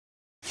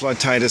flood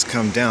tide has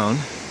come down.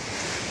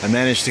 I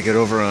managed to get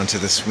over onto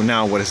this,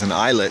 now what is an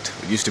islet.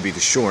 It used to be the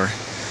shore.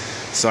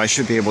 So I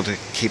should be able to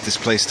keep this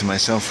place to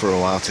myself for a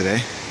while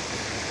today.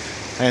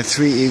 I had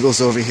 3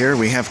 eagles over here.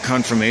 We have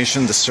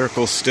confirmation the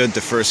circle stood the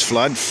first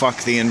flood.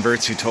 Fuck the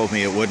inverts who told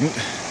me it wouldn't.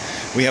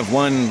 We have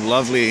one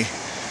lovely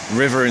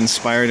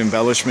river-inspired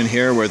embellishment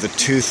here where the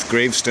tooth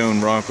gravestone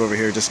rock over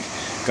here just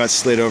got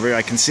slid over.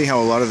 I can see how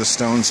a lot of the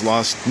stones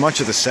lost much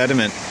of the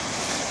sediment.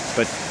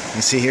 But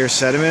you see here,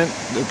 sediment,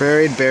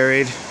 buried,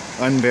 buried,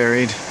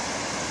 unburied.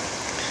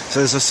 So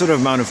there's a sort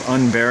of amount of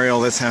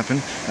unburial that's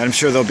happened. And I'm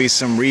sure there'll be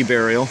some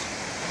reburial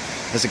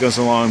as it goes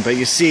along. But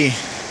you see,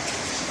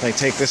 like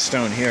take this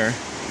stone here.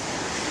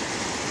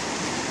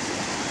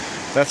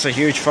 That's a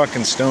huge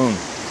fucking stone.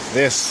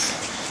 This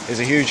is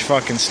a huge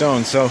fucking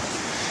stone. So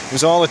it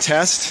was all a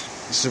test.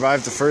 I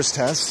survived the first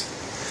test.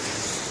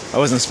 I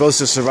wasn't supposed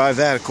to survive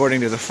that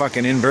according to the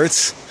fucking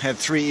inverts. I had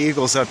 3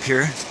 eagles up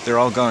here. They're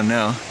all gone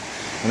now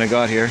when I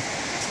got here.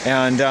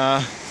 And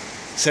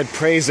said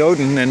praise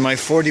Odin, and my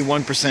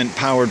 41%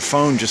 powered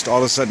phone just all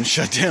of a sudden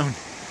shut down.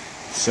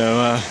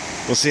 So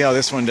we'll see how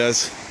this one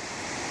does.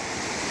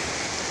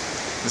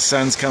 The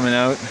sun's coming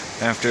out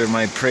after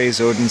my praise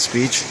Odin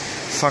speech.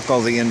 Fuck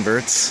all the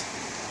inverts.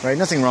 Right?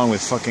 Nothing wrong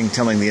with fucking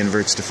telling the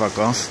inverts to fuck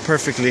off.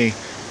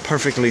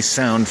 Perfectly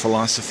sound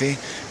philosophy.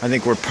 I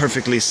think we're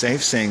perfectly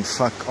safe saying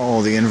fuck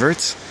all the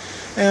inverts.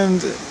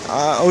 And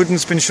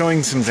Odin's been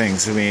showing some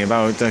things to me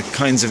about the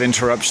kinds of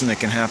interruption that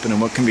can happen and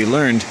what can be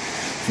learned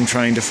from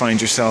trying to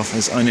find yourself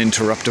as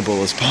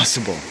uninterruptible as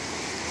possible.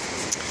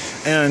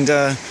 And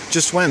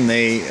just when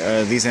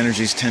these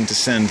energies tend to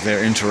send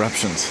their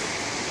interruptions.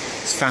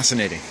 It's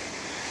fascinating.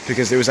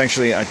 Because there was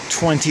actually a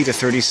 20 to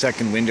 30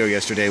 second window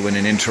yesterday when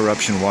an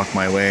interruption walked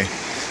my way.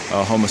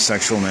 A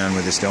homosexual man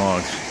with his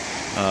dog.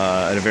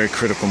 At a very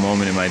critical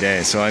moment in my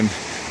day. So I'm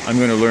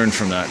going to learn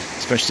from that,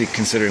 especially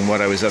considering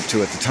what I was up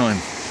to at the time.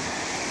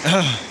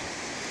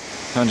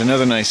 Found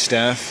another nice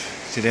staff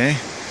today.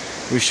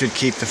 We should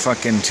keep the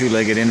fucking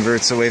 2-legged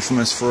inverts away from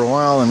us for a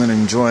while. I'm going to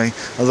enjoy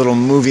a little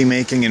movie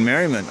making and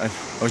merriment.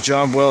 A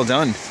job well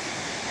done.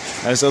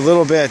 I was a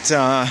little bit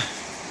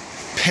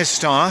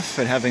pissed off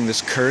at having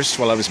this cursed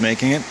while I was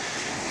making it.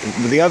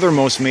 The other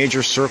most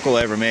major circle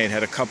I ever made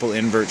had a couple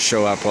inverts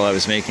show up while I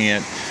was making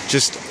it,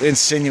 just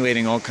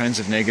insinuating all kinds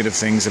of negative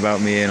things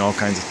about me and all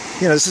kinds of,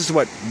 this is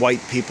what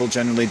white people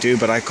generally do,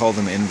 but I call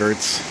them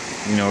inverts,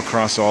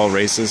 across all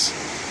races.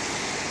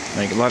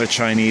 Like a lot of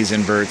Chinese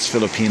inverts,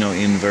 Filipino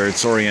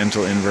inverts,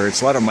 Oriental inverts,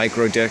 a lot of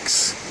micro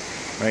dicks,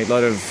 right? A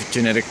lot of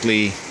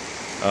genetically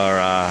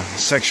or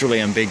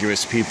sexually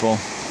ambiguous people.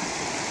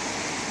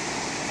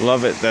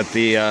 Love it that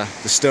the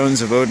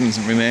stones of Odin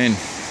remain.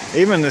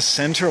 Even this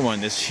center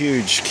one, this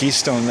huge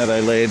keystone that I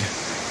laid,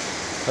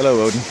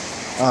 hello Odin,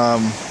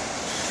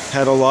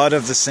 had a lot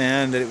of the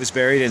sand that it was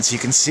buried in. So you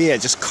can see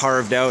it just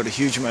carved out a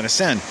huge amount of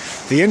sand.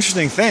 The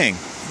interesting thing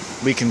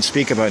we can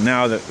speak about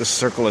now that the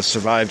circle has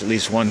survived at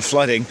least one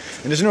flooding,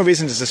 and there's no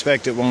reason to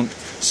suspect it won't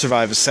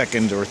survive a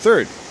second or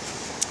third.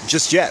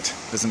 Just yet.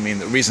 Doesn't mean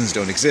that reasons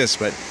don't exist,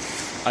 but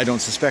I don't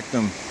suspect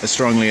them as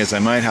strongly as I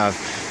might have.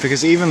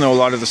 Because even though a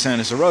lot of the sand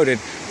is eroded,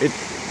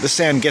 the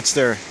sand gets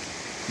there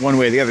one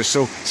way or the other.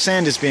 So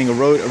sand is being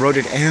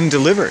eroded and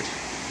delivered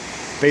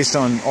based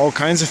on all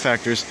kinds of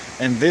factors,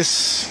 and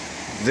this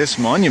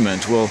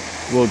monument will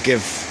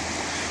give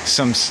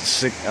some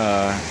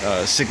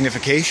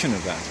signification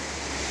of that.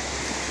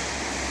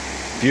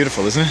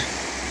 Beautiful, isn't it?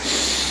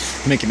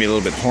 Making me a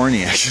little bit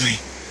horny, actually.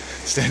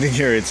 Standing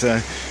here, it's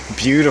a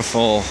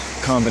beautiful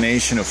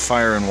combination of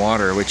fire and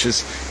water, which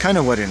is kind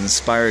of what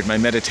inspired my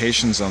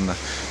meditations on the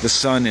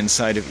sun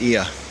inside of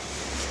Ea.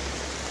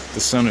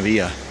 The sun of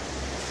Ea.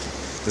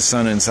 The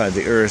sun inside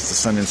the earth, the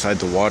sun inside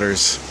the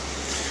waters,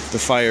 the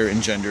fire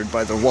engendered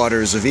by the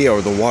waters of Ea,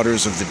 or the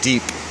waters of the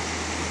deep,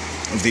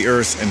 of the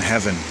earth and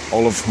heaven,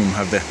 all of whom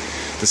have the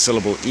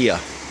syllable Ea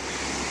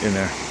in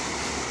there.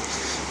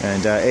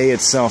 And A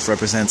itself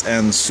represents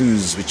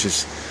Ansuz, which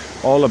is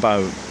all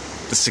about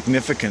the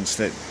significance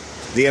the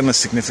endless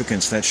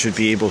significance that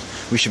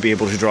we should be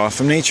able to draw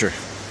from nature.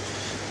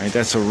 Right?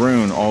 That's a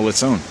rune all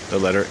its own, the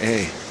letter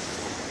A.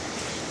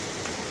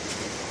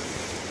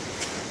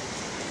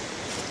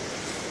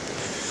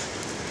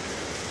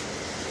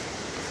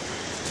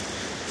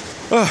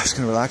 Oh, just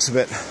going to relax a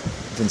bit.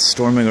 I've been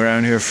storming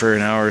around here for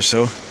an hour or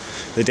so.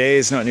 The day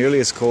is not nearly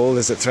as cold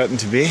as it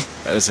threatened to be.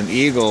 There's an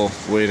eagle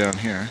way down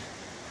here.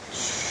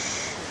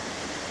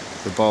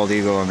 The bald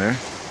eagle on there.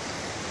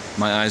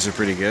 My eyes are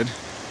pretty good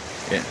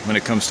when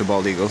it comes to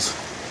bald eagles.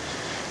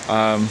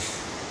 Yeah,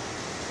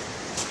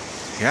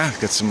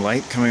 got some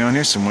light coming on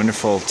here, some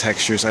wonderful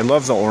textures. I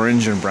love the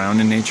orange and brown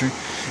in nature.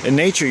 In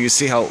nature, you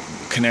see how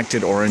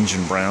connected orange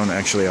and brown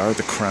actually are.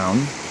 The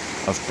crown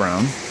of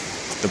brown.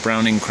 The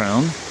browning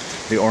crown.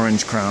 The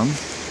orange crown.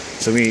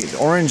 So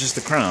orange is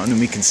the crown, and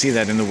we can see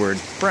that in the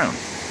word brown.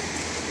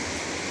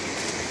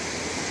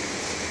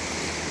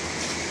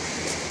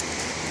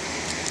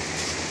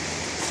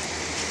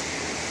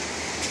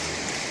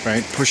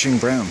 Right? Pushing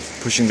brown.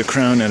 Pushing the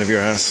crown out of your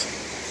ass.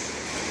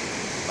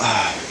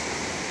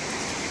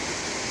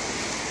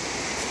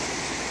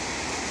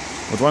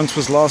 What once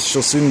was lost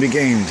shall soon be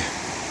gained.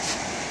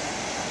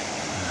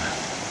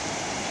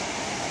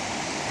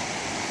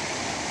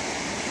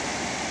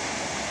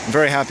 I'm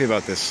very happy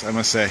about this, I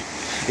must say.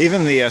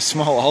 Even the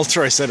small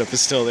altar I set up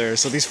is still there.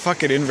 So these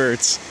fucking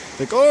inverts,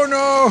 like, oh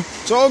no,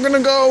 it's all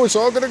gonna go, it's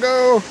all gonna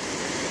go.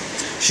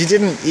 She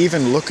didn't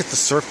even look at the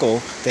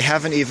circle. They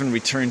haven't even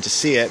returned to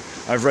see it.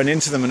 I've run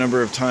into them a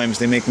number of times.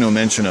 They make no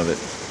mention of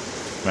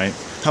it, right?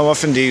 How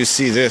often do you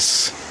see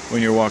this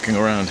when you're walking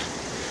around,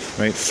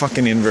 right?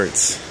 Fucking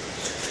inverts,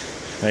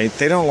 right?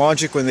 They don't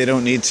logic when they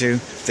don't need to.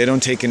 They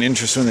don't take an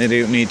interest when they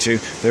don't need to.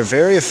 They're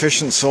very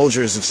efficient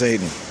soldiers of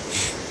Satan.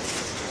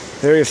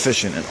 Very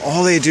efficient. And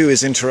all they do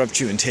is interrupt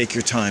you and take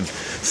your time.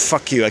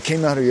 Fuck you. I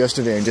came out here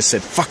yesterday and just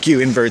said, fuck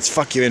you inverts,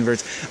 fuck you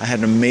inverts. I had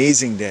an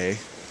amazing day.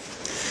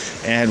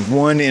 And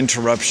one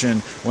interruption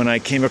when I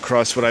came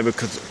across what I would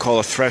call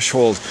a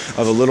threshold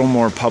of a little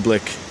more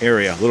public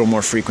area, a little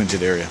more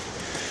frequented area.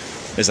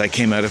 As I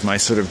came out of my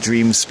sort of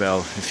dream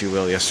spell, if you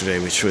will, yesterday,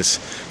 which was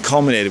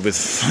culminated with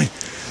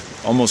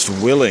almost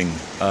willing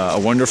a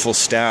wonderful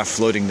staff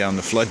floating down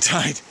the flood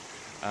tide.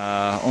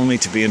 Only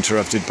to be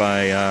interrupted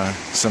by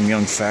some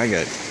young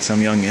faggot,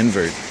 some young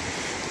invert.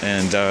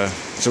 And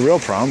it's a real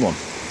problem,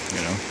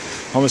 you know.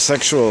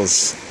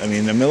 Homosexuals, I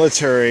mean, the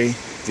military,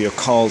 the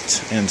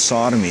occult, and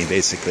sodomy,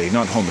 basically.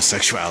 Not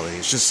homosexuality,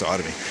 it's just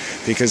sodomy.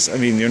 Because, I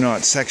mean, you're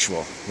not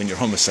sexual when you're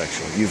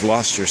homosexual. You've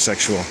lost your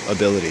sexual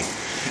ability.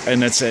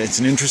 And it's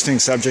an interesting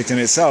subject in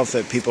itself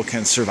that people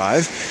can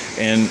survive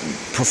and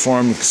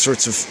perform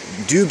sorts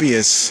of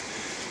dubious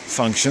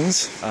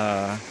functions,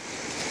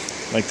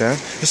 like that.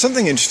 There's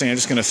something interesting I'm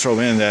just going to throw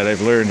in that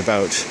I've learned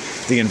about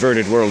the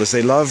inverted world is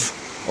they love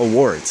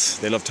awards.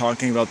 They love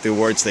talking about the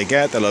awards they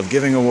get. They love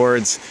giving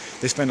awards.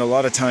 They spend a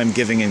lot of time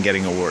giving and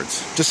getting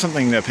awards. Just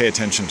something to pay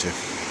attention to.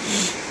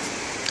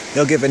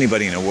 They'll give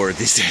anybody an award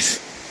these days.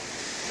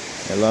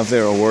 They love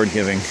their award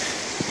giving.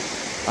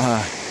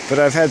 But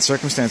I've had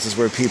circumstances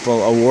where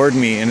people award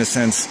me, in a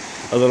sense,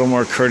 a little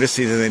more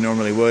courtesy than they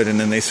normally would, and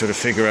then they sort of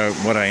figure out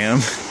what I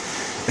am.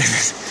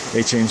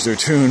 They change their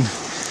tune.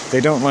 They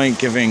don't like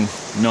giving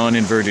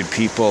non-inverted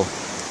people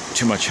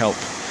too much help.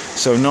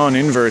 So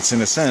non-inverts,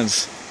 in a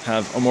sense,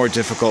 have a more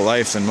difficult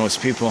life than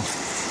most people.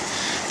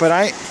 But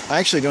I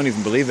actually don't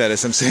even believe that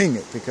as I'm saying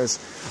it, because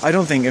I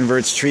don't think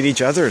inverts treat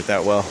each other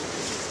that well.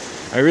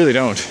 I really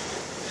don't.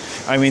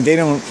 I mean, they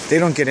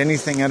don't get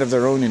anything out of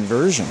their own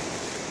inversion.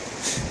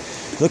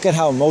 Look at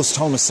how most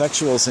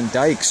homosexuals and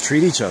dykes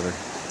treat each other.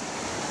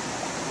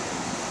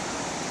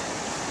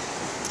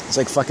 It's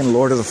like fucking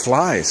Lord of the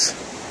Flies.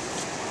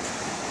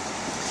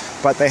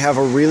 But they have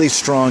a really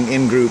strong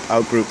in-group,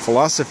 out-group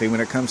philosophy when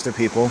it comes to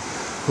people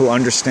who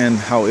understand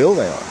how ill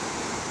they are.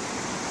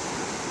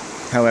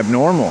 How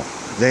abnormal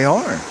they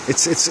are.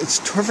 It's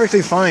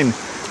perfectly fine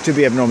to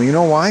be abnormal. You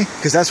know why?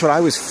 Because that's what I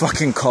was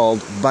fucking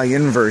called by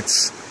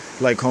inverts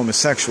like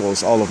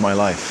homosexuals all of my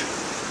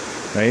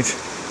life. Right?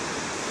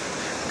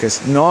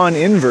 Because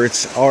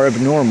non-inverts are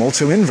abnormal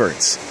to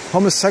inverts.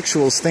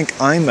 Homosexuals think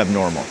I'm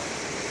abnormal.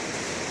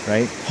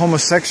 Right?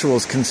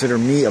 Homosexuals consider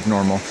me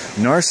abnormal.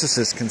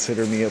 Narcissists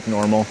consider me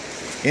abnormal.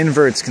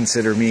 Inverts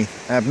consider me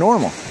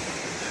abnormal.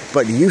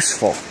 But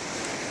useful.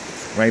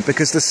 Right?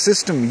 Because the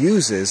system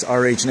uses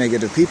Rh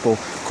negative people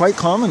quite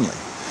commonly.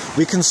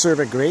 We can serve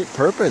a great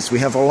purpose. We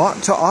have a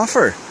lot to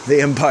offer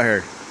the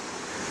empire.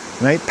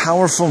 Right?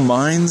 Powerful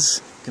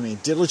minds can be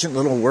diligent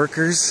little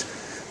workers.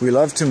 We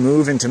love to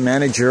move into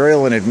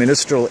managerial and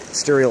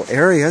administrative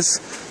areas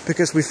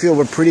because we feel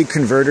we're pretty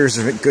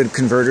good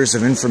converters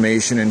of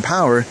information and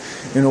power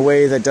in a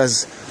way that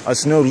does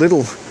us no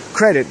little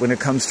credit when it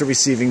comes to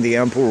receiving the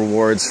ample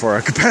rewards for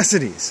our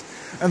capacities.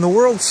 And the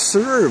world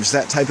serves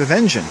that type of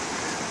engine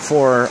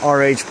for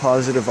Rh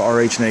positive,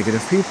 Rh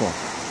negative people.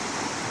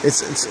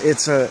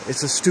 It's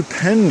a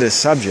stupendous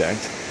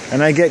subject,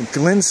 and I get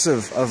glints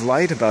of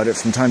light about it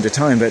from time to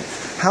time, but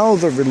how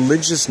the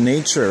religious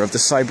nature of the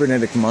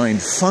cybernetic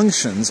mind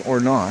functions or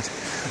not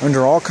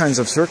under all kinds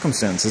of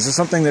circumstances is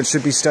something that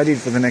should be studied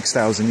for the next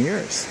 1,000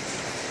 years.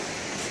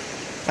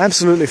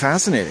 Absolutely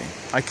fascinating.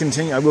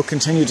 I will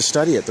continue to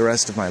study it the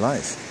rest of my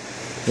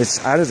life.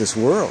 It's out of this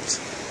world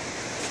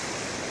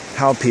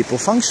how people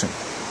function.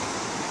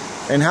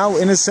 And how,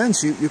 in a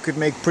sense, you could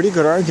make pretty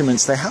good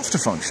arguments they have to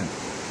function.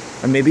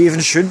 And maybe even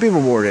should be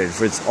rewarded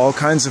for all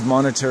kinds of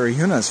monetary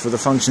units for the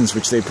functions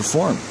which they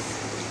perform.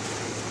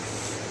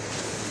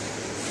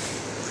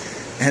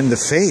 And the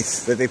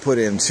faith that they put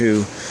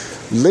into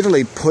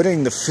literally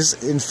putting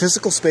in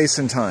physical space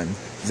and time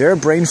their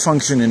brain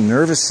function and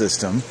nervous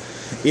system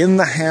in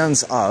the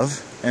hands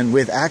of and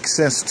with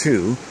access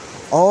to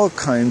all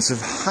kinds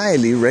of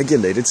highly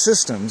regulated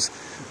systems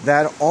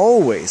that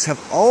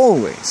have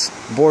always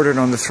bordered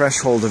on the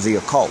threshold of the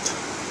occult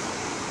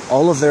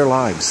all of their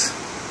lives,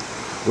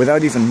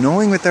 without even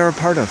knowing what they're a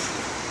part of.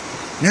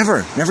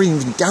 Never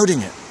even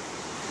doubting it.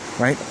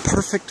 Right? A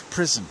perfect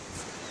prison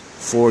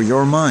for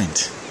your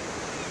mind.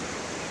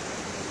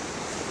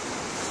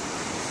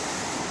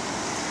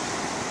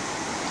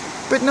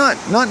 But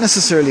not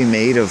necessarily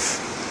made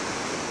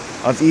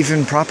of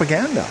even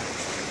propaganda,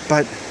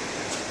 but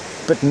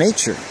but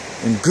nature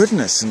and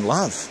goodness and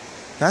love.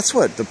 That's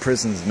what the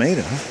prison's made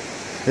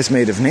of. It's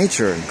made of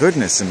nature and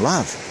goodness and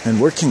love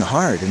and working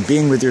hard and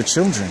being with your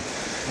children.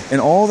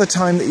 And all the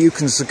time that you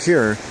can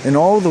secure, in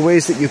all the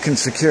ways that you can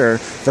secure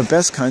the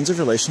best kinds of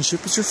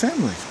relationship with your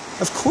family.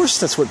 Of course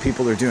that's what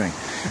people are doing.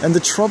 And the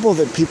trouble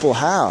that people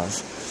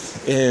have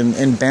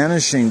in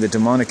banishing the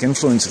demonic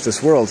influence of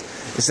this world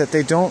is that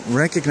they don't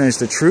recognize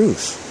the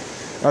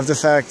truth of the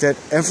fact that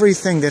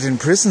everything that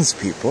imprisons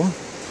people,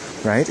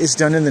 right, is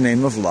done in the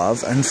name of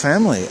love and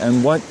family.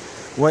 And what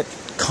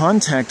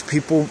contact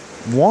people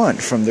want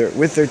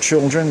with their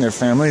children, their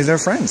family, their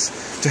friends,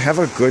 to have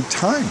a good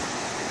time.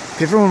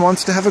 Everyone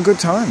wants to have a good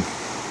time.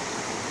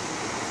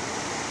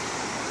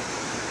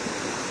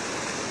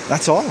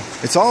 That's all.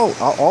 It's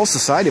all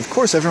society. Of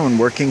course, everyone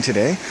working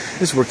today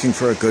is working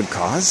for a good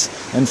cause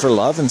and for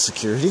love and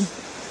security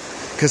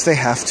because they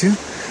have to.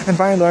 And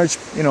by and large,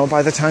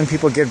 by the time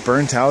people get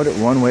burnt out at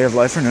one way of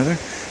life or another,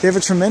 they have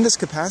a tremendous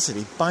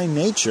capacity by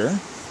nature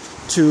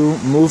to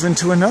move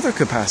into another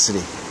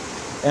capacity.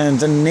 And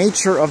the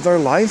nature of their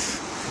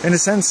life, in a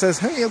sense, says,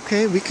 hey,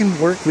 okay, we can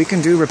work, we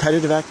can do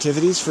repetitive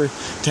activities for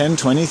 10,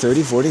 20,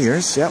 30, 40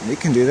 years. Yeah, we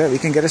can do that. We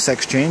can get a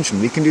sex change,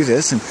 and we can do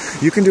this. And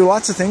you can do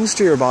lots of things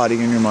to your body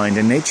and your mind,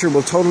 and nature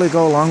will totally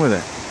go along with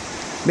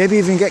it. Maybe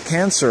even get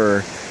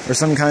cancer or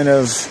some kind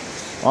of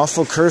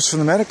awful curse from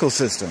the medical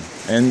system.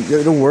 And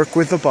it'll work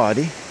with the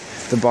body.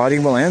 The body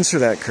will answer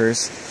that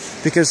curse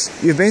because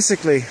you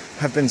basically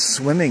have been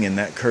swimming in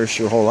that curse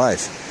your whole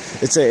life.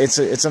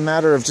 It's a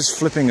matter of just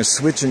flipping a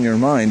switch in your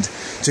mind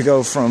to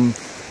go from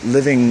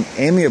living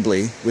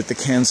amiably with the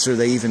cancer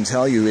they even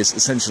tell you is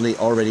essentially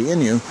already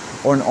in you,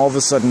 or all of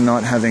a sudden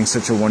not having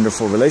such a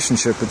wonderful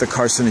relationship with the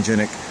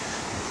carcinogenic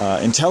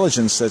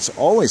intelligence that's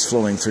always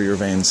flowing through your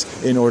veins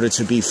in order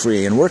to be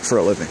free and work for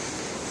a living.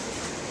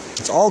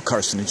 It's all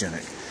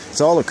carcinogenic.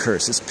 It's all a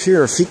curse. It's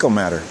pure fecal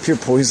matter, pure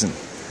poison,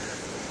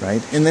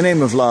 right? In the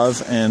name of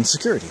love and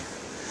security.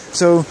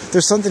 So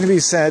there's something to be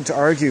said to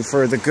argue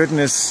for the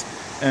goodness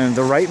and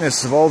the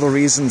rightness of all the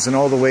reasons and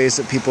all the ways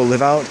that people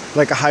live out,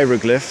 like a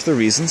hieroglyph, the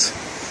reasons.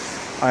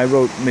 I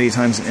wrote many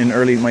times in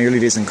my early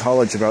days in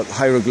college about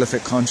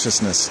hieroglyphic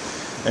consciousness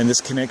and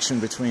this connection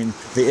between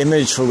the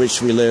image for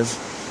which we live,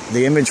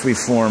 the image we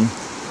form,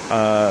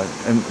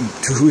 and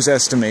to whose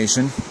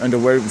estimation, under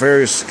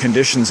various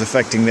conditions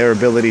affecting their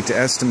ability to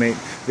estimate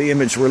the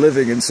image we're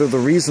living in. So the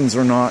reasons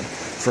or not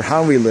for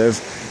how we live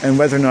and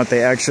whether or not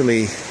they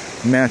actually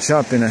match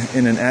up in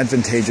an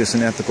advantageous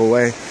and ethical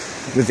way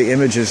with the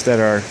images that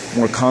are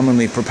more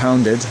commonly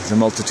propounded, the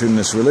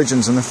multitudinous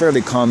religions, and the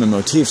fairly common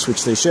motifs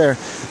which they share,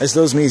 as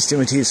those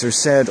motifs are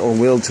said or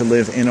willed to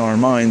live in our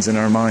minds in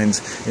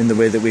the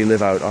way that we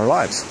live out our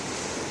lives.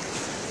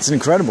 It's an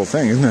incredible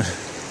thing, isn't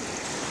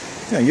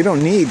it? You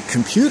don't need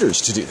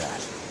computers to do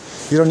that.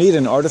 You don't need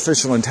an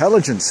artificial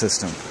intelligence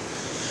system.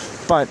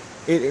 But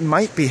it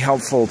might be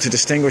helpful to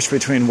distinguish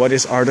between what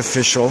is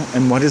artificial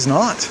and what is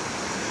not,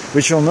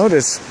 which you'll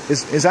notice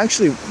is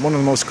actually one of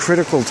the most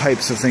critical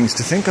types of things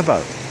to think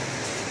about.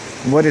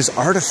 What is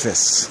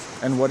artifice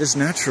and what is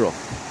natural?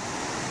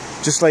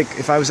 Just like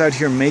if I was out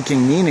here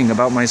making meaning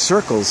about my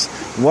circles,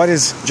 what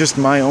is just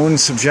my own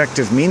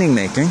subjective meaning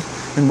making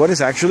and what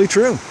is actually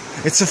true?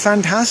 It's a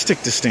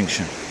fantastic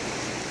distinction.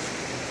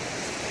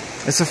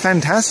 It's a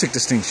fantastic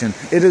distinction.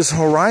 It is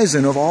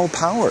horizon of all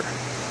power.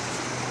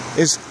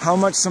 Is how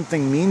much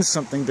something means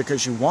something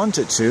because you want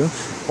it to,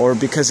 or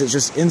because it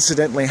just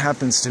incidentally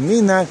happens to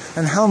mean that,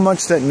 and how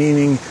much that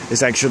meaning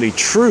is actually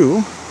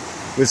true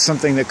with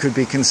something that could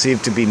be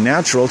conceived to be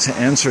natural, to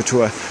answer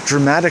to a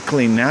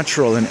dramatically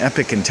natural and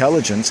epic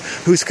intelligence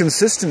whose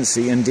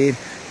consistency indeed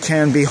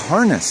can be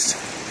harnessed.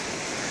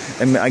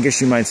 And I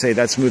guess you might say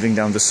that's moving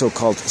down the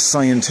so-called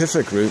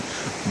scientific route,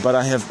 but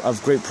I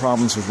have great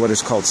problems with what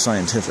is called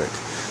scientific.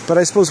 But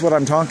I suppose what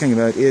I'm talking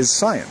about is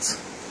science.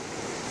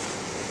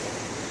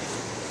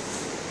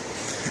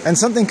 And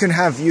something can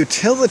have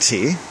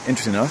utility,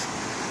 interesting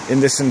enough, in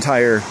this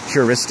entire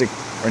heuristic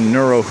or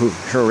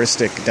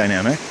neuro-heuristic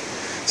dynamic.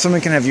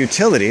 Something can have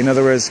utility, in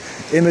other words,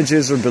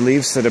 images or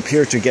beliefs that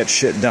appear to get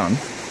shit done.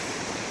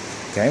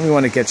 Okay, we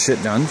want to get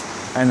shit done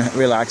and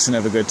relax and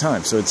have a good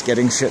time. So it's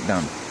getting shit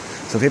done.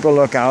 So people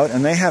look out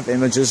and they have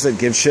images that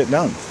give shit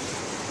done.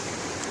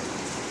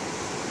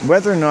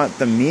 Whether or not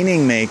the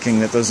meaning making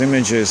that those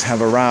images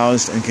have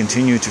aroused and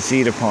continue to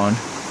feed upon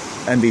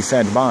and be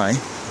fed by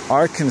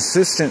are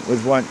consistent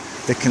with what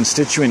the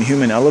constituent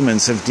human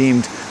elements have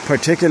deemed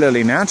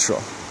particularly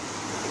natural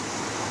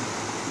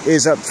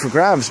is up for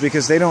grabs,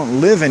 because they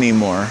don't live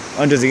anymore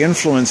under the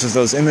influence of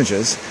those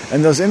images,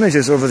 and those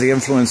images over the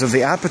influence of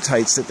the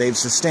appetites that they've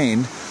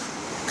sustained,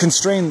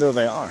 constrained though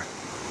they are,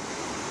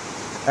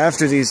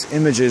 after these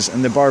images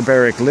and the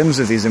barbaric limbs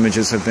of these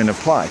images have been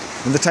applied,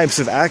 and the types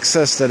of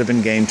access that have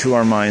been gained to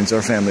our minds,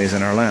 our families,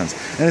 and our lands.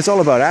 And it's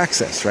all about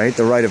access, right?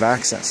 The right of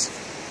access.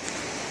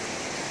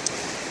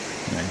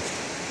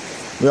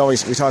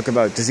 We talk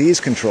about disease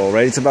control,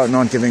 right? It's about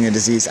not giving a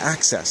disease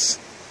access.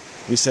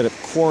 We set up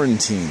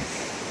quarantine.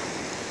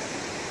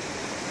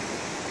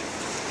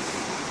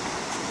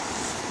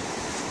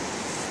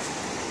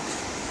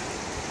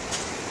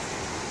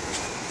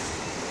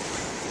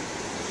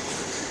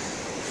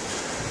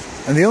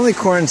 And the only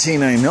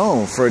quarantine I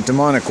know for a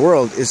demonic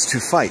world is to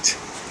fight.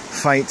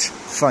 Fight,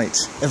 fight.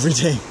 Every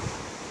day.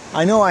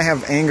 I know I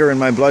have anger in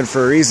my blood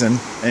for a reason,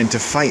 and to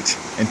fight,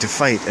 and to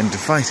fight, and to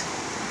fight.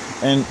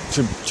 And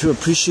to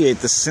appreciate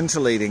the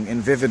scintillating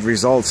and vivid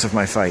results of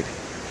my fight.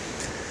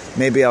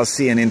 Maybe I'll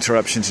see an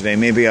interruption today,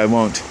 maybe I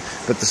won't.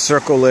 But the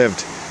circle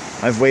lived.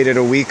 I've waited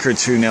a week or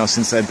two now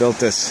since I built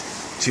this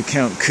to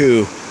count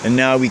coup. And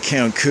now we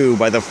count coup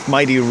by the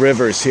mighty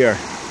rivers here.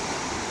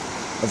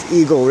 Of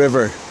Eagle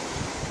River.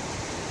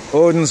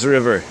 Odin's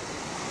River.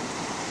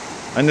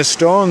 And the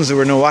stones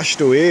were no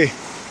washed away.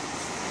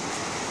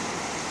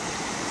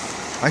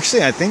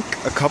 Actually, I think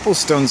a couple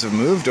stones have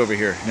moved over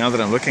here, now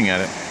that I'm looking at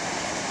it.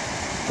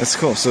 That's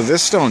cool. So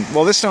this stone,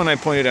 well, this stone I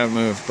pointed out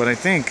moved, but I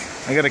think,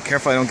 I gotta be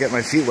careful I don't get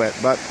my feet wet,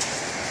 but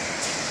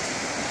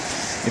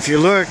if you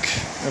look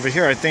over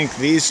here, I think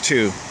these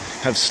two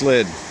have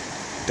slid.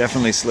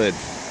 Definitely slid.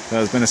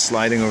 There's been a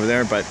sliding over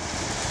there, but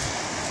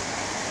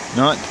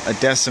not a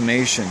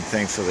decimation,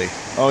 thankfully.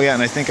 Oh yeah,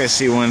 and I think I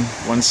see one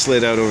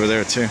slid out over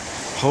there too.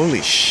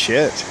 Holy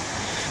shit.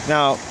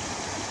 Now,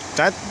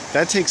 that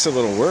takes a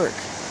little work.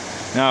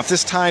 Now, if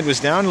this tide was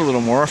down a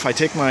little more,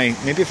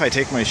 maybe if I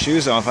take my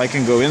shoes off, I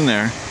can go in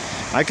there.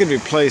 I could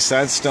replace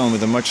that stone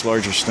with a much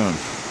larger stone.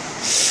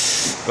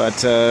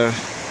 But,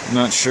 I'm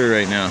not sure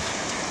right now.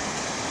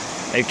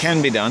 It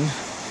can be done.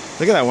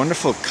 Look at that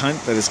wonderful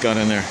cunt that it's got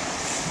in there.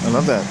 I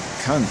love that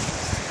cunt.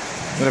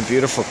 What a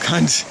beautiful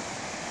cunt.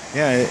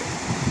 Yeah,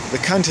 the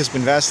cunt has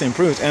been vastly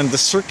improved. And the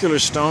circular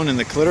stone in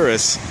the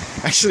clitoris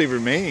actually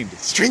remained.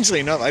 Strangely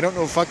enough, I don't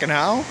know fucking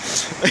how.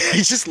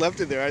 I just left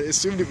it there. I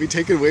assumed it'd be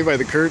taken away by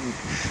the current.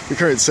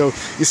 So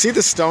you see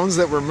the stones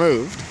that were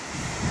moved.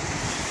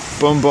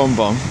 Boom, boom,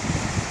 boom.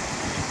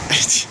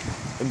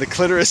 And the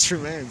clitoris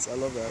remains. I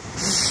love that.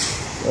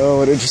 Oh,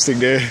 what an interesting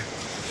day.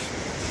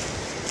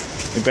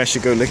 Maybe I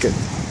should go lick it.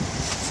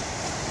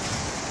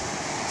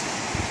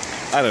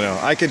 I don't know.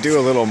 I could do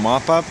a little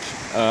mop up.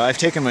 I've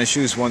taken my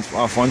shoes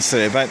off once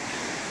today, but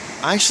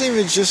I actually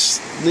would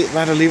just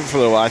rather leave it for a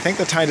little while. I think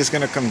the tide is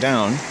going to come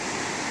down,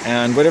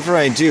 and whatever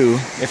I do,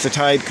 if the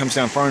tide comes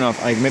down far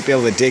enough, I might be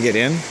able to dig it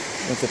in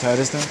if the tide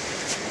is down.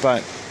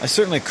 But I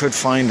certainly could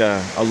find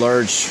a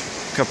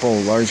couple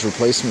large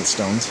replacement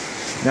stones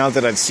now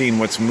that I've seen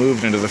what's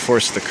moved into the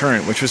force of the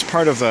current, which was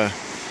part of the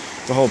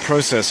whole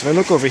process. If I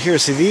look over here,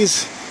 see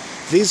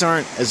these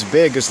aren't as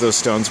big as those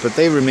stones, but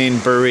they remain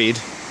buried.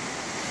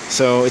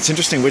 So it's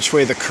interesting which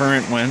way the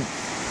current went.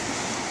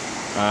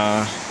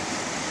 I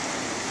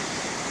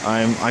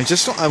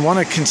want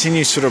to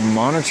continue sort of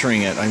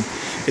monitoring it.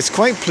 It's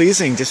quite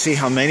pleasing to see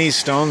how many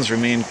stones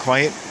remain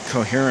quite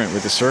coherent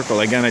with the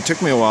circle. Again, it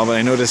took me a while, but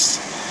I noticed,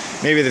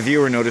 maybe the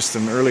viewer noticed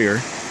them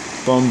earlier.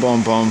 Boom,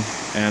 boom, boom.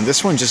 And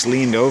this one just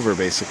leaned over,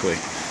 basically.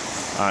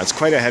 It's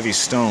quite a heavy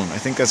stone. I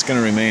think that's going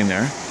to remain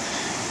there.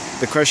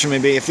 The question may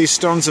be, if these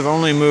stones have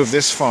only moved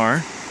this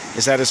far,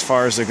 is that as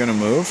far as they're going to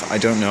move? I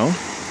don't know.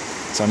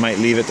 So I might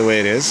leave it the way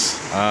it is.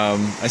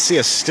 I see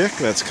a stick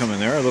that's coming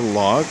there, a little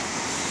log.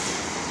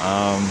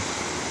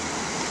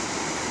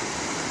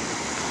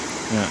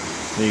 Yeah,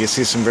 you can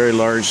see some very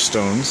large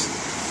stones.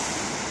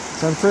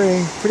 So I'm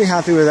pretty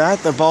happy with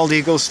that. The bald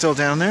eagle's still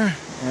down there,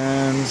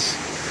 and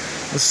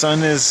the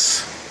sun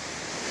is...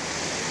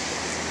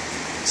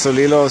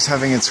 Solilo is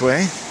having its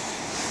way.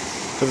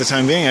 For the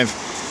time being, I've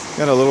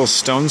got a little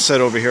stone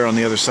set over here on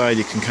the other side.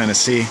 You can kind of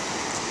see.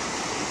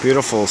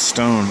 Beautiful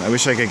stone. I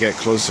wish I could get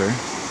closer.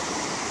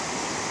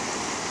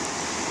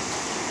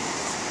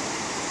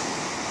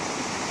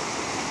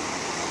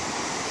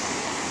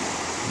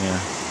 Yeah.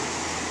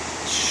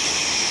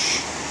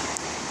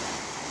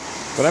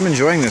 But I'm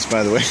enjoying this,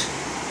 by the way.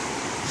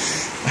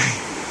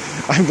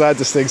 I'm glad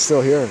this thing's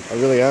still here. I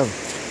really am.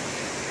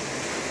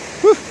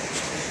 Whew.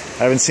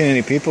 I haven't seen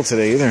any people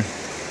today either.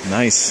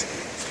 Nice.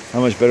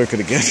 How much better could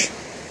it get?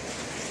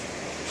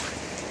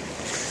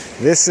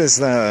 This is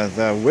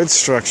the wood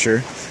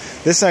structure.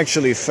 This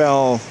actually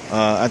fell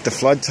at the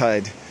flood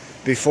tide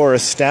before a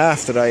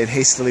staff that I had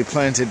hastily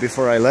planted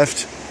before I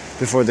left,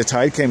 before the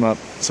tide came up.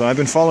 So I've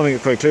been following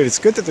it quite clearly. It's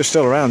good that they're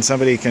still around.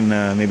 Somebody can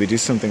maybe do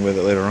something with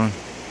it later on.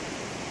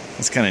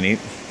 That's kind of neat.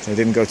 So I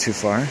didn't go too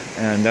far.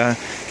 And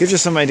gives you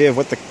some idea of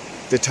what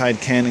the tide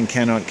can and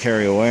cannot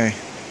carry away.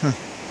 Huh.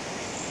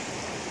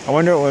 I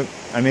wonder what...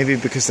 maybe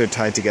because they're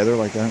tied together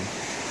like that.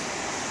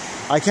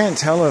 I can't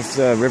tell if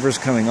the river's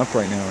coming up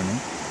right now or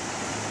not.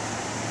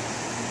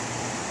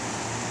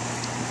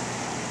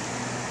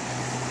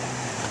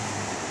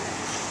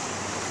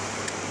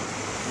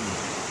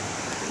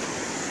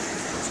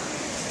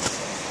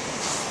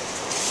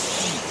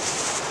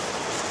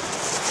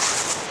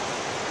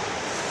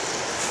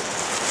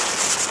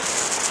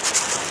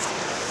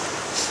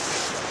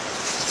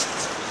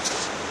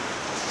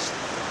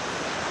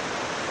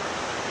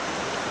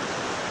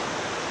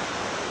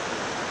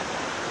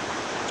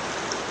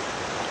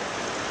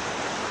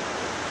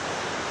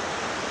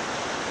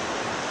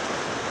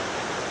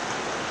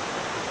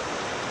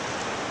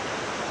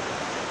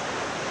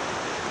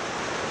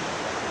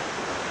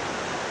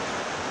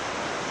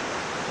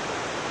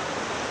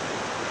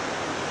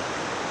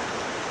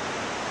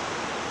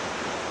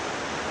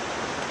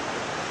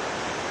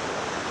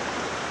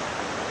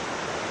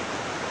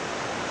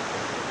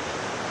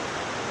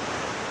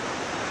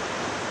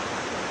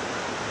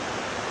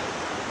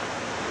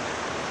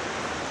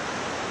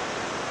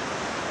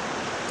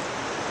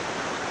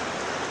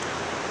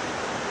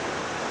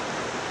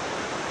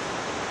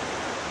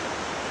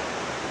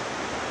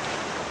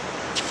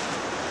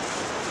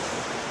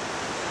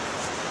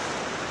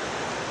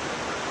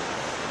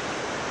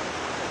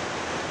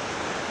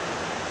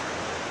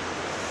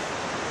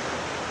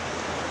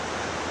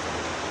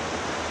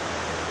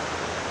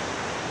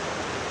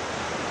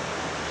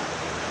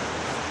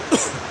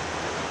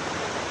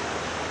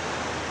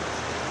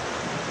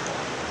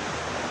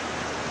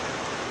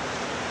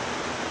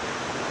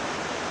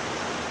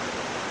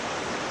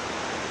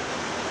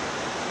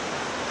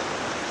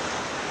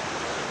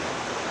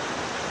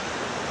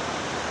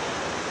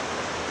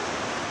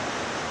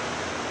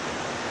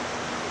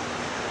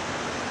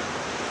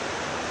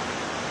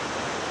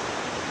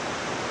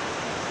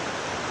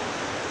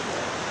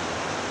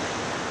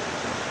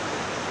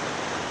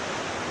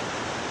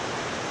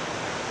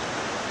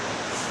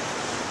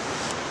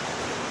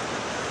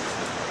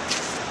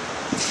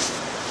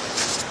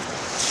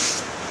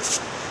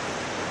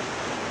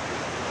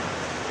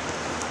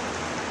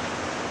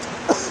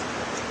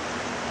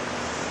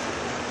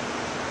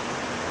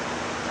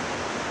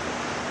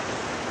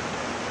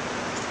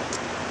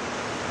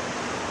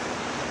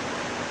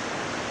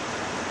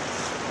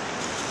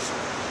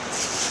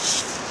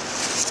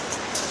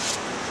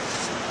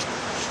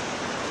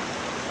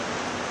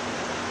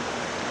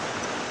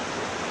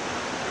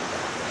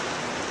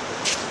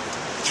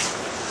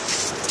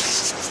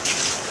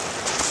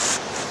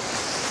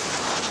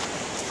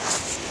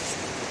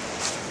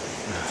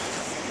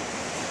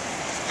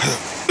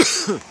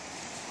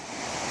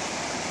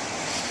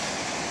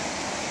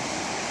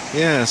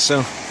 Yeah, so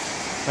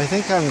I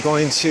think I'm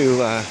going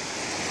to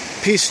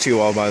peace to you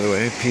all, by the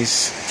way.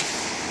 Peace.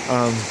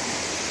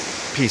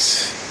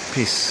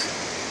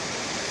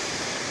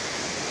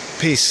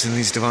 Peace in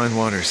these divine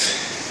waters.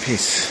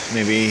 Peace.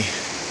 Maybe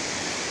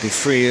be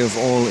free of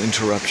all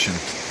interruption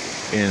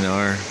in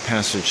our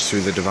passage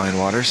through the divine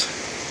waters.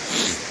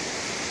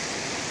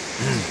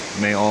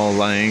 May all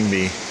lying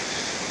be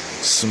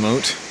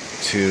smote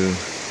to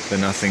the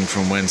nothing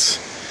from whence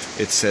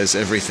it says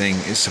everything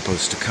is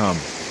supposed to come.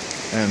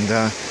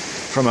 And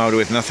from out of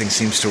it, nothing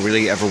seems to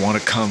really ever want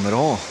to come at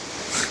all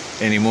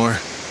anymore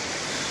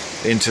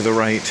into the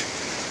right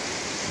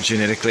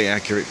genetically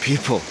accurate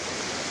people.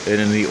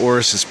 And the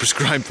Horus is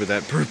prescribed for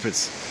that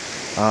purpose,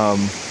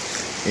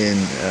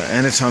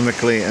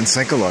 anatomically and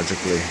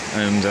psychologically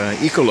and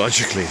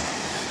ecologically.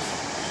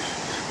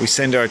 We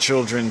send our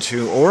children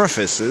to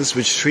orifices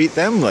which treat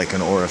them like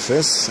an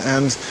orifice,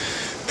 and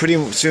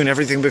pretty soon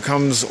everything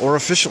becomes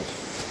orificial.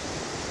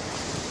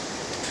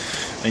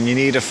 And you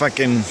need a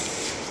fucking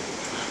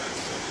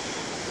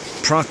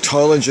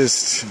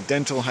proctologist,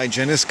 dental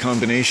hygienist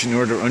combination in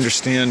order to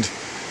understand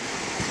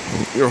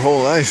your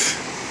whole life.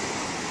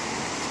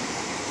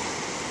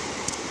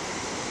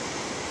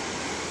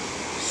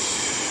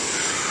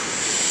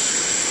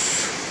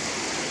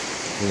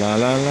 La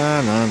la la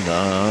la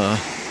la.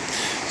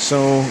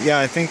 So yeah,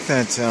 I think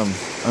that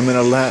I'm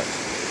gonna let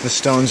the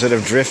stones that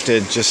have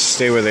drifted just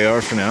stay where they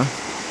are for now.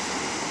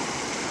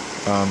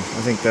 I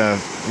think the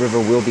river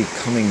will be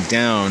coming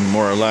down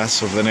more or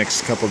less over the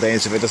next couple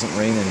days if it doesn't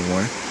rain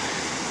anymore.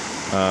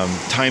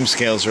 Time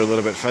scales are a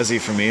little bit fuzzy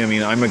for me. I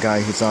mean, I'm a guy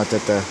who thought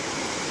that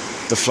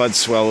the flood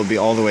swell would be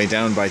all the way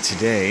down by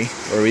today,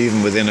 or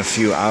even within a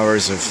few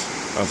hours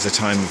of the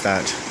time of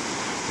that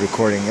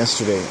recording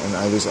yesterday, and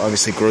I was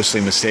obviously grossly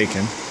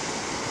mistaken.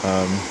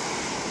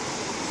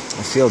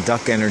 I feel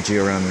duck energy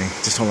around me.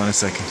 Just hold on a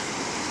second.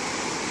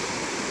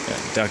 Yeah,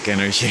 duck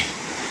energy.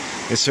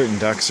 There's certain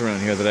ducks around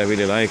here that I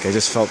really like. I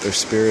just felt their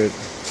spirit.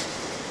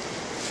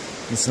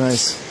 It's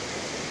nice.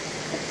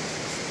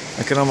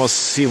 I can almost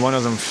see one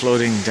of them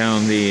floating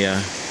down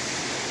the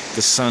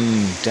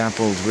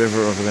sun-dappled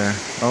river over there.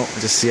 Oh,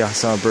 I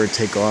saw a bird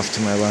take off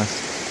to my left.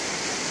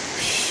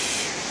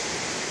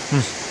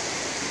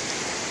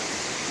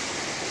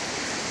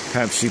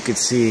 Perhaps you could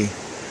see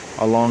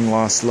a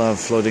long-lost love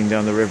floating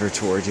down the river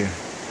toward you.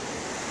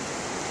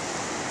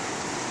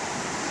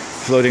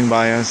 Floating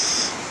by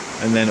us,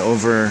 and then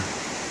over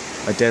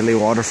a deadly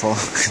waterfall.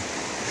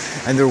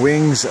 And their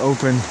wings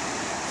open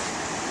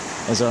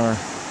as our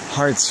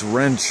hearts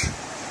wrench,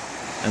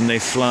 and they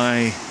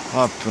fly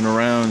up and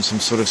around some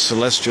sort of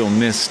celestial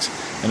mist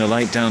and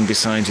alight down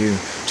beside you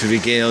to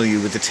regale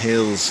you with the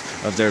tales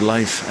of their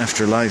life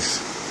after life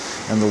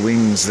and the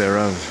wings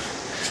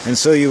thereof. And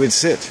so you would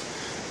sit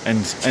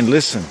and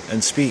listen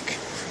and speak,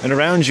 and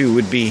around you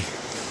would be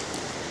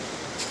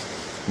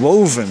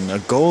woven a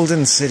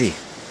golden city.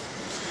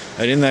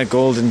 And in that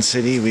golden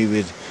city we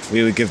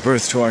would give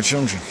birth to our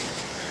children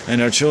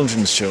and our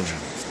children's children.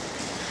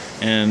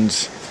 And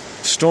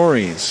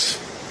stories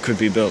could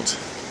be built.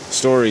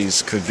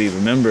 Stories could be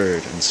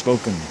remembered and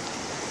spoken.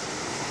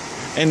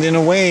 And in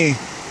a way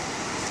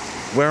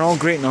where all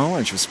great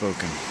knowledge was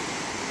spoken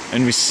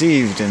and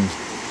received in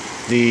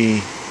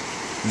the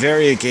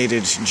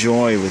variegated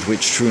joy with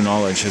which true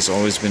knowledge has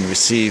always been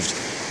received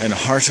and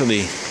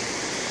heartily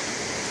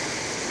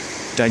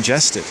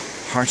digested,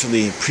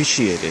 heartily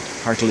appreciated,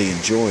 heartily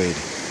enjoyed.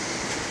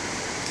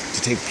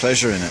 To take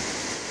pleasure in it.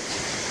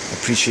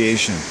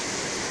 Appreciation.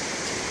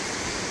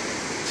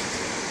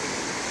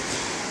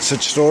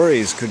 Such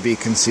stories could be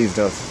conceived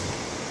of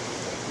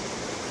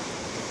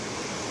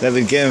that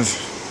would give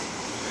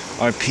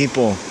our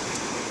people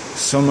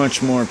so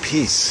much more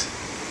peace.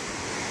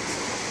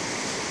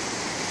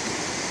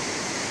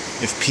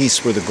 If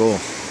peace were the goal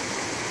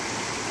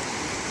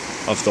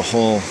of the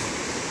whole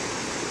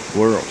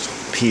world,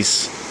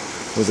 peace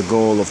were the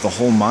goal of the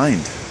whole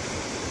mind,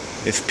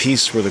 if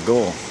peace were the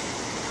goal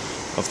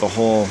of the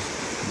whole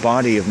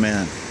body of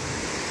man.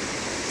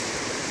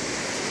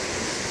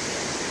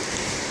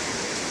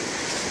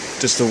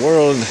 Does the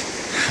world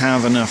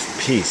have enough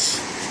peace?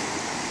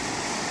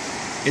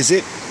 Is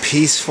it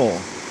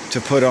peaceful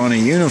to put on a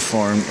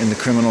uniform in the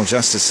criminal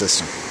justice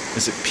system?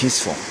 Is it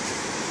peaceful?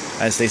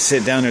 As they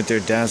sit down at their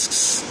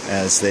desks,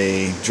 as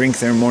they drink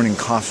their morning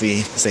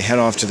coffee, as they head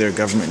off to their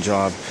government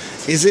job,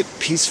 is it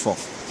peaceful?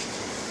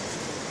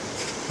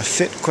 a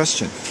fit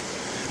question.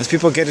 As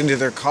people get into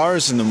their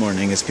cars in the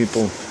morning, as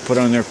people put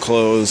on their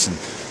clothes and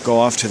go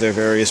off to their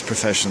various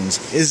professions,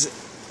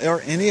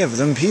 are any of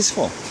them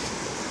peaceful?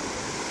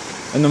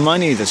 And the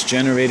money that's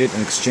generated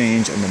in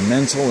exchange and the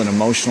mental and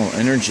emotional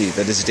energy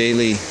that is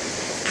daily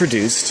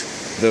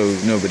produced, though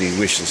nobody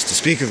wishes to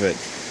speak of it,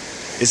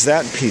 is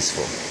that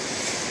peaceful?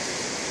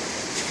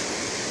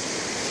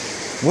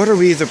 What are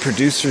we the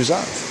producers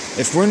of?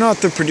 If we're not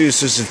the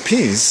producers of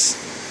peace,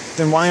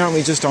 then why aren't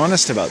we just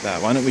honest about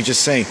that? Why don't we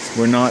just say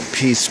we're not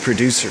peace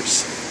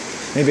producers?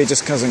 Maybe it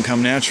just doesn't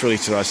come naturally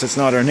to us. It's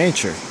not our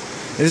nature.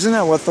 Isn't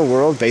that what the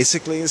world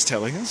basically is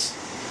telling us?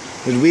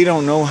 That we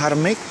don't know how to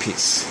make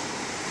peace.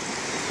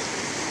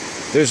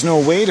 There's no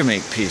way to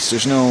make peace.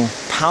 There's no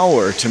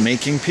power to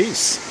making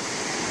peace,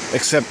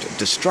 except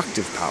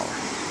destructive power.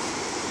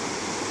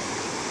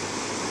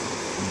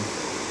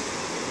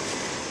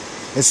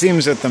 It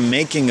seems that the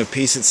making of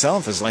peace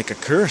itself is like a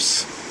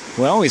curse.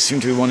 We always seem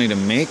to be wanting to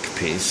make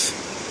peace,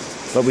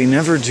 but we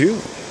never do.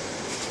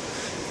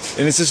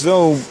 And it's as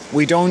though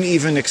we don't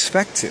even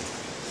expect to.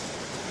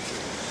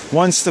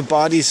 Once the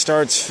body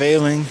starts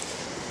failing,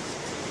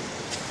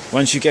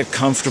 once you get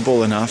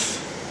comfortable enough,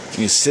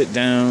 you sit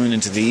down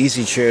into the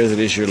easy chair that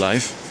is your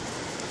life,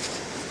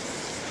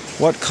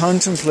 what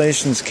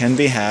contemplations can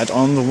be had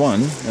on the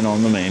one and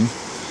on the main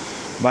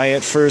by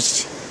at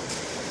first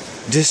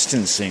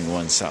distancing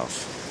oneself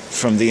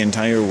from the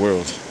entire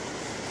world.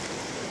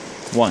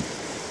 One,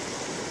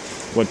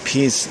 what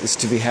peace is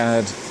to be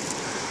had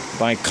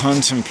by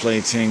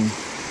contemplating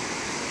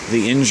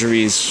the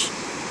injuries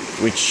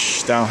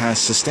which thou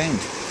hast sustained.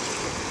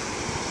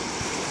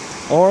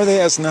 Or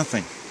they as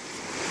nothing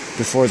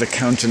before the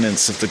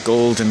countenance of the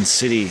golden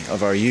city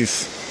of our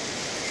youth.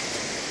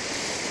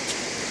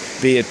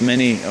 Be it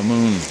many a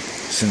moon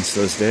since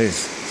those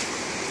days.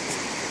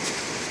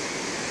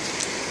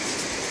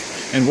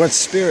 And what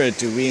spirit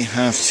do we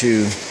have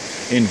to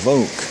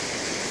invoke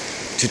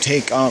to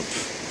take up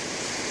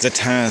the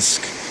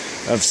task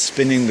of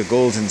spinning the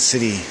golden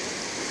city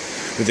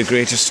with the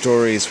greatest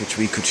stories which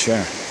we could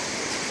share?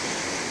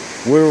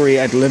 Were we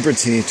at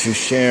liberty to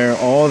share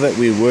all that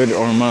we would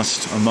or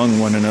must among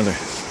one another?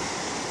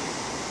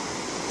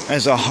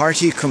 As a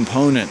hearty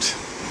component,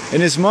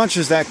 inasmuch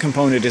as that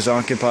component is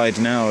occupied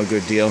now a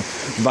good deal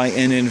by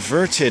an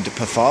inverted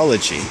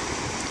pathology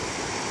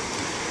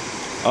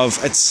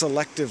of its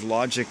selective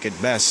logic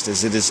at best,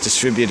 as it is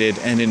distributed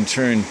and in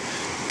turn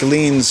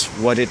gleans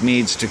what it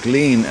needs to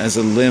glean as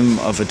a limb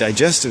of a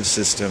digestive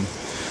system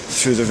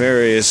through the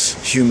various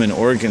human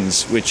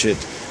organs which it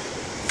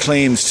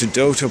claims to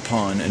dote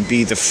upon and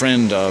be the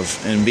friend of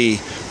and be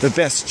the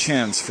best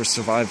chance for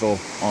survival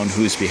on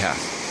whose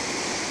behalf.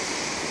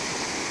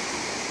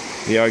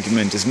 The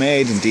argument is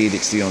made, indeed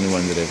it's the only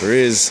one that ever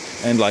is,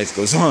 and life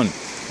goes on.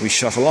 We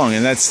shuffle along,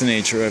 and that's the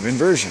nature of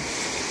inversion.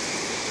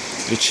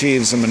 It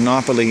achieves a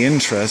monopoly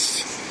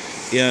interest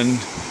in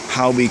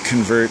how we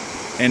convert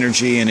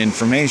energy and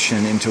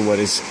information into what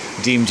is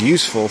deemed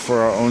useful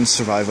for our own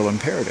survival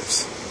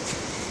imperatives.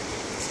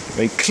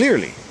 Very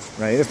clearly,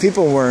 right? If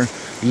people were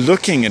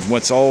looking at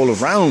what's all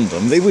around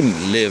them, they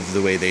wouldn't live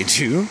the way they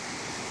do.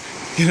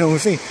 You know,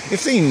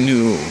 if they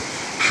knew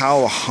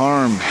how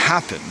harm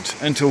happened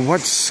and to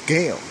what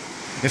scale,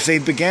 if they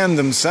began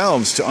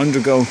themselves to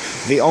undergo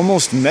the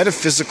almost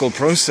metaphysical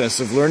process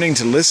of learning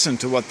to listen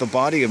to what the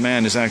body of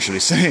man is actually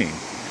saying.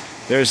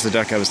 There's the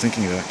duck I was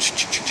thinking about.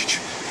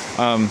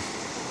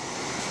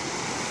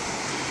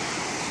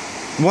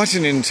 What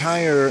an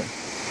entire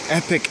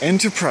epic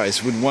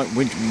enterprise would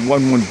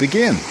one would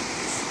begin.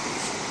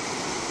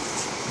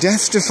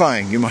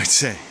 Death-defying, you might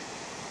say.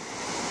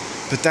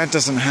 But that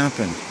doesn't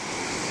happen.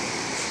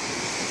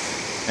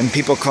 And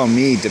people call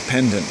me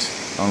dependent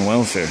on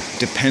welfare.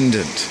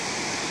 Dependent,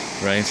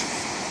 right?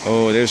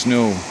 Oh, there's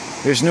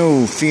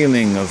no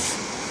feeling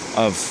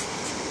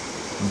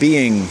of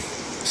being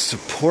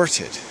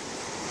supported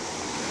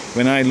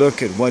when I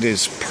look at what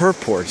is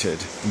purported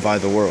by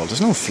the world.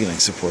 There's no feeling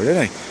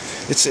supported.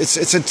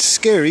 It's a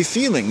scary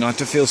feeling not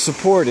to feel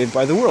supported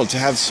by the world, to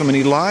have so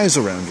many lies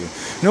around you.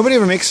 Nobody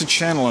ever makes a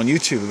channel on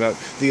YouTube about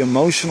the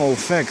emotional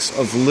effects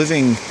of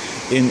living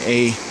in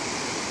a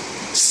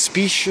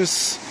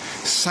specious,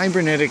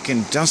 cybernetic,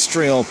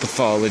 industrial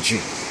pathology.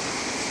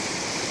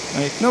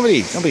 Right?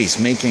 Nobody's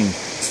making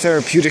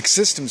therapeutic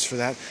systems for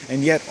that,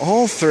 and yet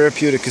all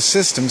therapeutic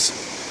systems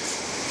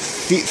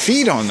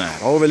feed on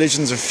that. All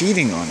religions are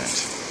feeding on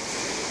it.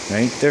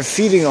 Right? They're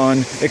feeding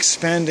on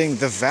expanding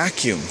the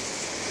vacuum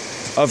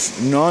of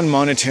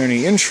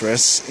non-monetary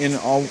interests in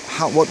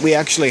what we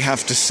actually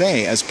have to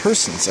say as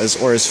persons, as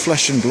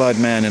flesh and blood,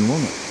 man and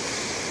woman.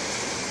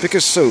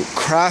 Because so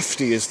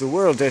crafty is the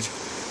world that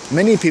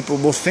many people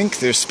will think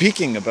they're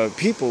speaking about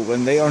people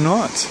when they are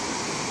not.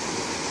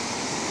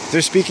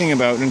 They're speaking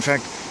about, in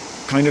fact,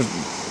 kind of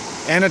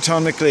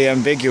anatomically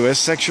ambiguous,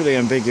 sexually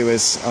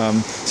ambiguous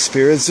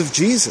spirits of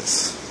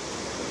Jesus.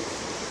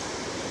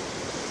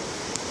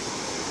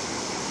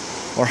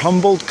 Or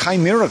humbled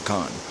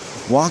chimericon,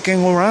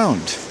 walking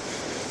around,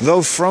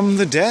 though from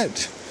the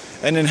dead,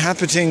 and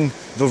inhabiting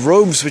the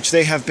robes which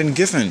they have been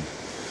given,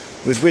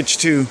 with which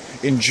to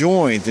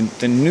enjoy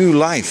the new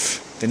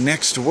life, the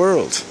next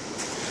world,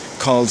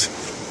 called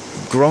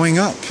growing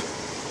up.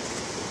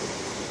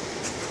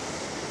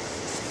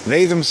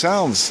 They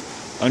themselves,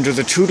 under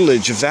the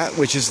tutelage of that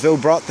which as though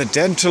brought the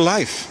dead to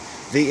life,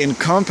 the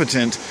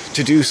incompetent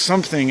to do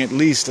something at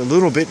least a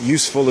little bit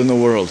useful in the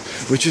world,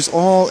 which is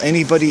all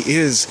anybody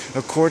is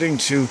according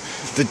to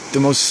the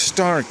most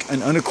stark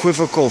and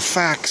unequivocal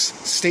facts,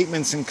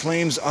 statements, and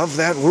claims of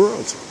that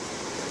world.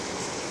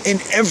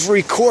 In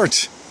every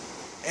court,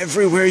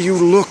 everywhere you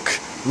look,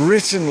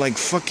 written like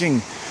fucking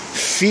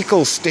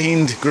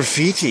fecal-stained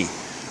graffiti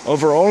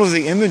over all of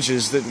the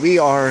images that we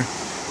are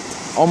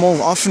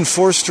almost often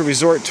forced to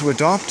resort to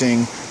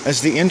adopting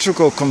as the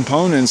integral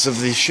components of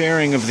the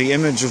sharing of the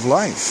image of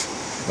life,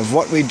 of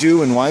what we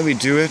do and why we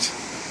do it,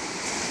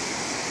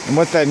 and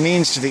what that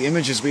means to the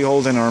images we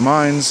hold in our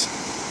minds,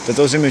 that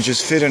those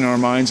images fit in our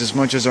minds as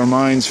much as our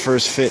minds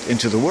first fit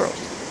into the world.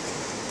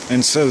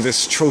 And so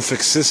this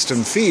trophic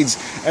system feeds,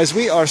 as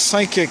we are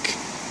psychic,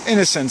 in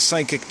a sense,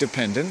 psychic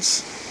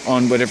dependents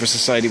on whatever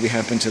society we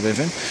happen to live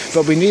in,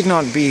 but we need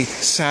not be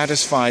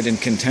satisfied and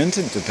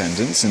contented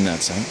dependents in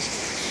that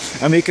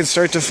sense. And we can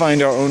start to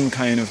find our own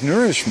kind of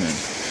nourishment,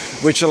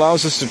 which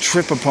allows us to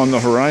trip upon the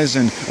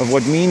horizon of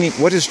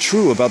what is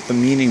true about the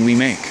meaning we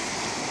make,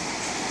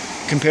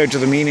 compared to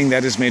the meaning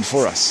that is made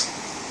for us.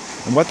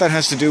 And what that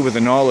has to do with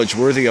the knowledge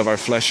worthy of our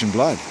flesh and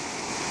blood,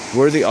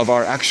 worthy of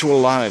our actual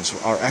lives,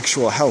 our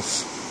actual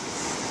health.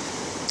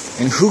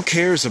 And who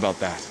cares about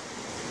that?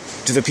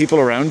 Do the people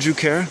around you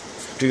care?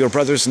 Do your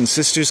brothers and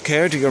sisters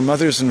care? Do your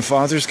mothers and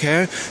fathers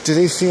care? Do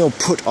they feel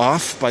put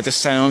off by the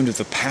sound of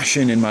the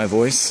passion in my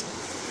voice?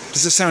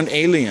 Does it sound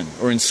alien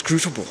or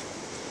inscrutable?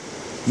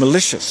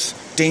 Malicious,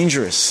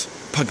 dangerous,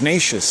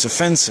 pugnacious,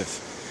 offensive,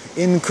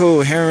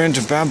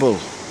 incoherent babble?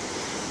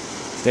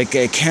 They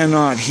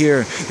cannot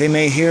hear. They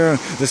may hear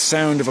the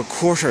sound of a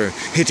quarter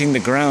hitting the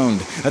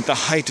ground at the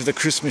height of the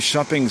Christmas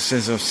shopping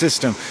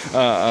season,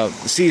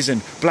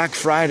 Black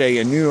Friday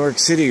in New York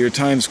City or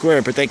Times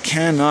Square, but they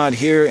cannot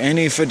hear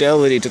any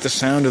fidelity to the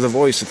sound of the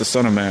voice of the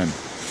Son of Man.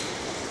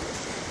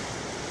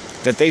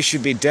 That they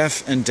should be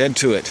deaf and dead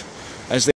to it, as they